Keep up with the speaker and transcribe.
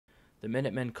The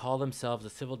Minutemen call themselves a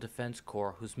civil defense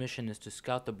corps whose mission is to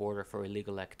scout the border for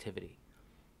illegal activity.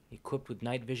 Equipped with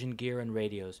night vision gear and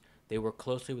radios, they work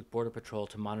closely with Border Patrol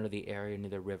to monitor the area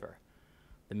near the river.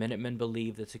 The Minutemen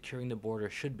believe that securing the border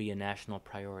should be a national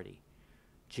priority.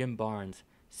 Jim Barnes,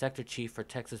 Sector Chief for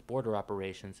Texas Border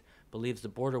Operations, believes the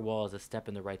border wall is a step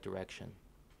in the right direction.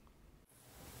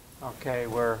 Okay,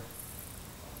 we're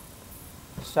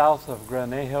south of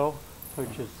Granejo,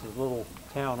 which is the little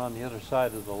town on the other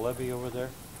side of the levee over there.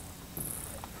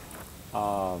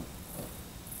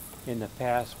 In the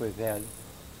past, we've had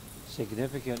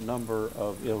significant number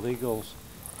of illegals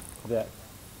that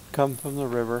come from the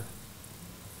river,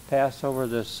 pass over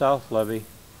this south levee,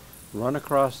 run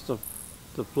across the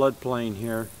floodplain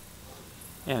here,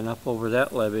 and up over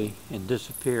that levee and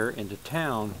disappear into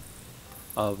town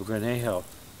of Granejo.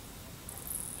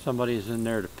 Somebody's in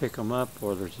there to pick them up,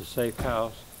 or there's a safe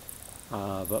house.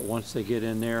 But once they get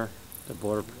in there, the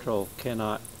Border Patrol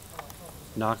cannot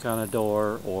knock on a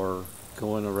door or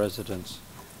go in a residence.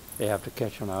 They have to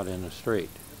catch them out in the street.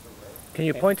 Can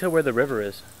you point to where the river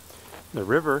is? The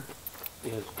river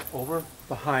is over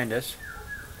behind us,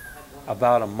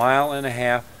 about 1.5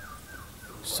 miles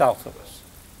south of us.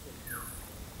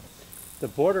 The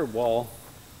border wall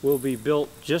will be built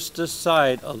just this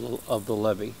side of the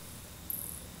levee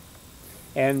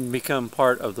and become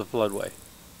part of the floodway.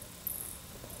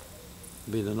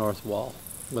 It'll be the north wall,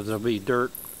 but there'll be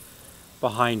dirt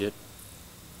behind it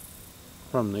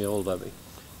from the old levee.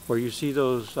 Where you see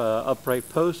those upright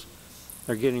posts,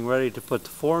 they're getting ready to put the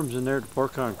forms in there to pour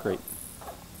concrete.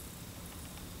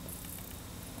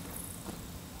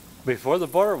 Before the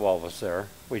border wall was there,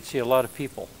 we'd see a lot of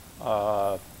people.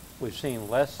 We've seen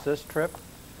less this trip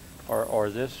or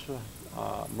this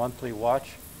monthly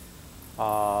watch,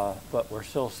 but we're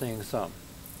still seeing some.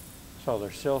 So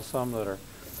there's still some that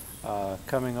are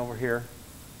coming over here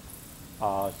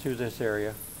through this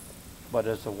area. But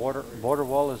as the border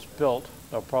wall is built,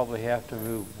 they'll probably have to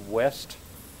move west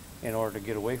in order to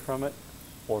get away from it,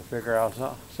 or figure out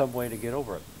some way to get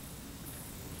over it.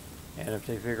 And if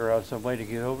they figure out some way to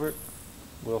get over it,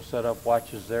 we'll set up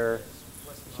watches there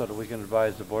so that we can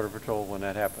advise the Border Patrol when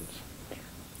that happens.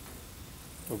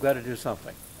 We've got to do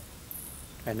something.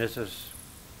 And this is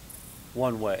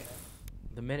one way.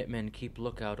 The Minutemen keep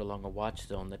lookout along a watch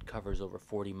zone that covers over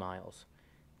 40 miles.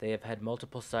 They have had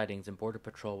multiple sightings, and Border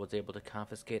Patrol was able to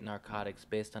confiscate narcotics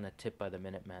based on a tip by the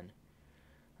Minutemen.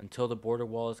 Until the border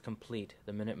wall is complete,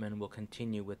 the Minutemen will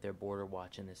continue with their border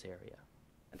watch in this area.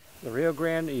 The Rio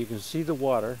Grande, you can see the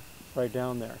water right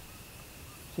down there.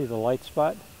 See the light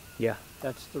spot? Yeah.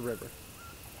 That's the river.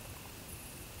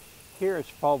 Here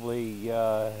it's probably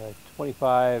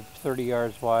 25, 30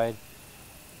 yards wide.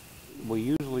 We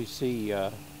usually see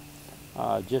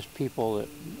just people that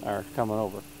are coming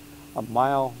over. 1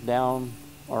 mile down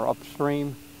or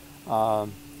upstream,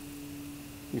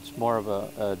 it's more of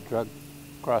a drug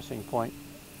crossing point.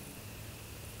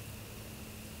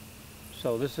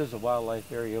 So this is a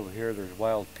wildlife area over here. There's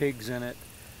wild pigs in it.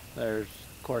 There's,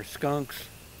 of course, skunks,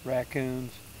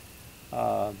 raccoons. It's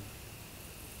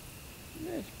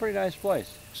a pretty nice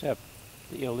place, except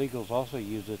the illegals also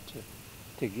use it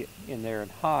to get in there and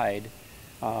hide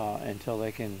until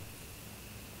they can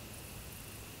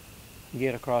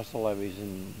get across the levees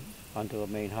and onto the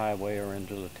main highway or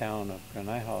into the town of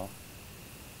Granejo.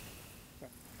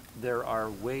 There are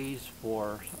ways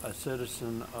for a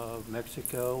citizen of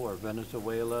Mexico or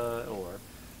Venezuela or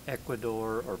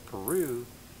Ecuador or Peru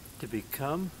to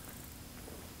become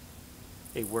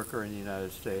a worker in the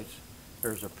United States.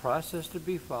 There's a process to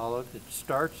be followed. It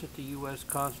starts at the U.S.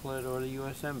 consulate or the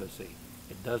U.S. embassy.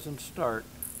 It doesn't start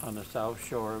on the south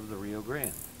shore of the Rio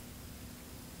Grande.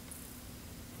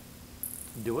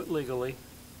 Do it legally,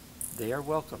 they are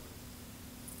welcome.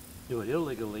 Do it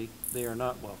illegally, they are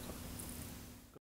not welcome.